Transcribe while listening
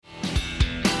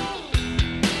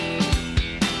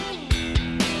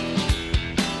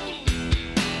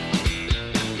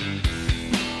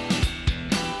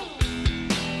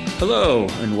Hello,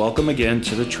 and welcome again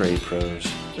to the Trade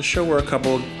Pros, a show where a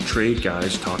couple of trade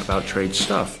guys talk about trade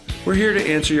stuff. We're here to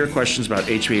answer your questions about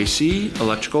HVAC,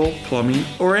 electrical, plumbing,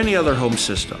 or any other home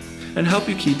system, and help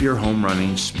you keep your home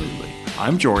running smoothly.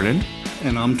 I'm Jordan.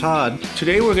 And I'm Todd.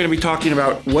 Today we're going to be talking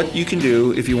about what you can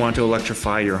do if you want to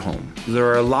electrify your home. There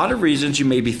are a lot of reasons you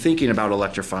may be thinking about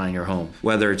electrifying your home,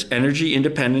 whether it's energy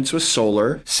independence with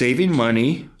solar, saving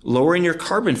money, lowering your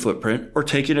carbon footprint, or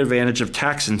taking advantage of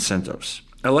tax incentives.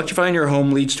 Electrifying your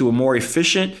home leads to a more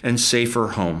efficient and safer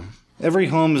home. Every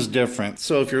home is different,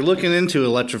 so if you're looking into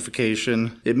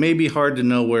electrification, it may be hard to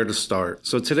know where to start.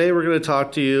 So today we're going to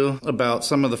talk to you about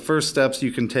some of the first steps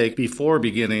you can take before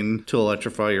beginning to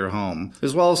electrify your home,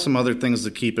 as well as some other things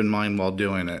to keep in mind while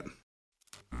doing it.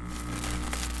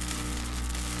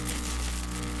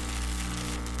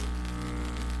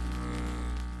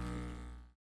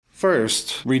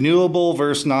 First, renewable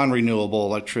versus non-renewable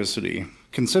electricity.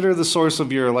 Consider the source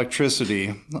of your electricity.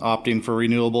 Opting for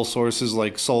renewable sources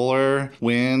like solar,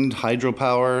 wind,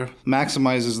 hydropower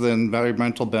maximizes the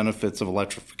environmental benefits of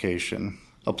electrification.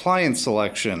 Appliance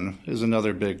selection is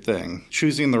another big thing.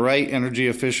 Choosing the right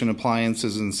energy-efficient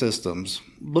appliances and systems.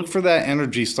 Look for that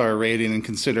Energy Star rating and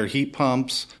consider heat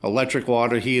pumps, electric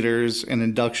water heaters, and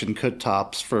induction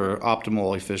cooktops for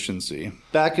optimal efficiency.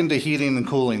 Back into heating and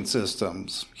cooling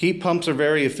systems. Heat pumps are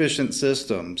very efficient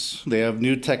systems. They have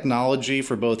new technology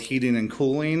for both heating and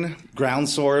cooling. Ground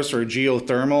source or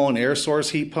geothermal and air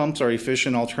source heat pumps are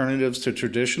efficient alternatives to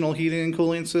traditional heating and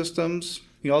cooling systems.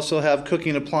 You also have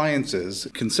cooking appliances.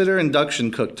 Consider induction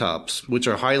cooktops, which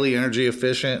are highly energy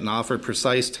efficient and offer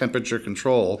precise temperature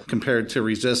control compared to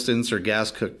resistance or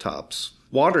gas cooktops.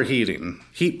 Water heating.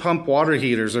 Heat pump water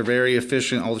heaters are very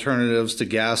efficient alternatives to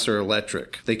gas or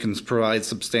electric. They can provide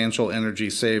substantial energy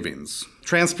savings.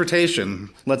 Transportation.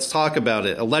 Let's talk about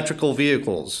it. Electrical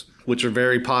vehicles, which are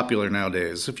very popular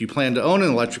nowadays. If you plan to own an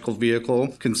electrical vehicle,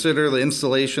 consider the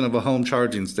installation of a home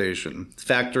charging station.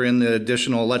 Factor in the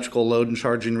additional electrical load and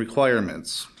charging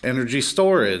requirements. Energy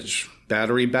storage,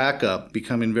 battery backup,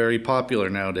 becoming very popular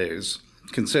nowadays.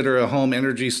 Consider a home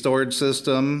energy storage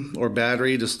system or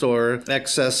battery to store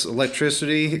excess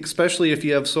electricity, especially if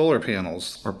you have solar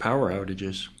panels. Or power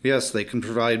outages. Yes, they can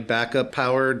provide backup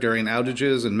power during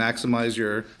outages and maximize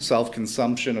your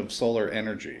self-consumption of solar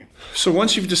energy. So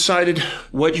once you've decided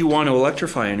what you want to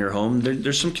electrify in your home,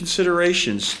 there's some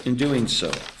considerations in doing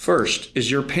so. First, is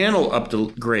your panel up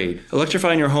to grade?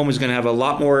 Electrifying your home is going to have a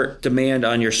lot more demand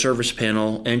on your service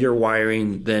panel and your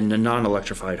wiring than a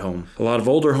non-electrified home. A lot of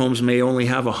older homes may only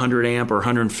have 100 amp or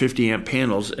 150 amp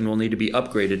panels and will need to be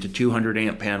upgraded to 200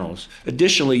 amp panels.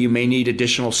 Additionally, you may need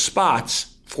additional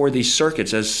spots for these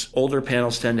circuits, as older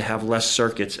panels tend to have less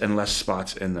circuits and less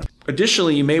spots in them.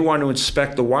 Additionally, you may want to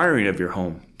inspect the wiring of your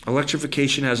home.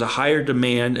 Electrification has a higher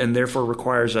demand and therefore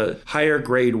requires a higher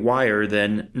grade wire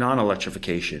than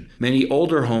non-electrification. Many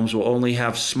older homes will only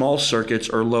have small circuits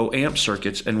or low amp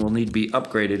circuits and will need to be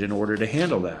upgraded in order to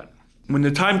handle that. When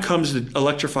the time comes to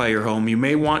electrify your home, you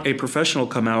may want a professional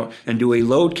come out and do a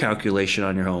load calculation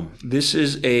on your home. This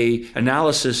is an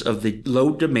analysis of the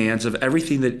load demands of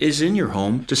everything that is in your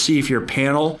home to see if your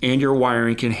panel and your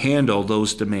wiring can handle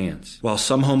those demands. While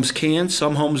some homes can,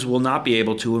 some homes will not be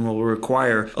able to and will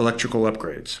require electrical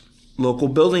upgrades. Local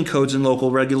building codes and local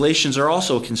regulations are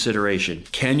also a consideration.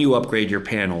 Can you upgrade your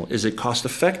panel? Is it cost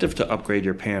effective to upgrade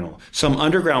your panel? Some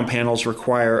underground panels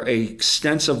require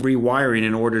extensive rewiring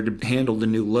in order to handle the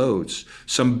new loads.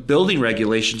 Some building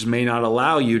regulations may not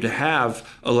allow you to have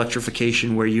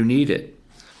electrification where you need it.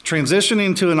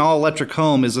 Transitioning to an all-electric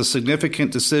home is a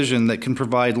significant decision that can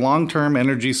provide long-term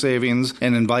energy savings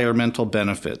and environmental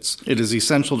benefits. It is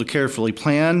essential to carefully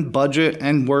plan, budget,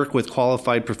 and work with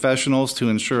qualified professionals to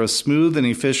ensure a smooth and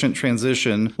efficient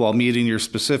transition while meeting your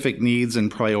specific needs and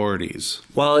priorities.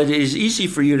 While it is easy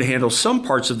for you to handle some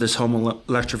parts of this home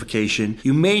electrification,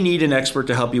 you may need an expert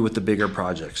to help you with the bigger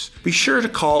projects. Be sure to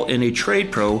call in a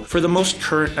trade pro for the most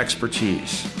current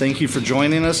expertise. Thank you for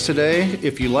joining us today.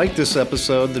 If you like this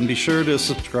episode, then be sure to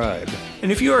subscribe. And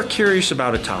if you are curious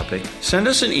about a topic, send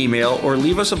us an email or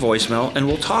leave us a voicemail and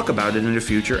we'll talk about it in a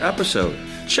future episode.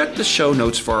 Check the show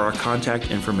notes for our contact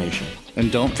information.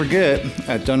 And don't forget,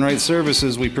 at Done Right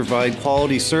Services, we provide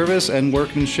quality service and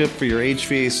workmanship for your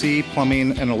HVAC,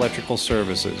 plumbing, and electrical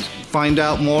services. Find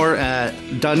out more at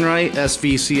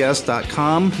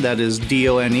donerightsvcs.com. That is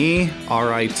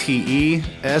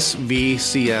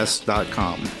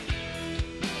DONERITESVCS.com.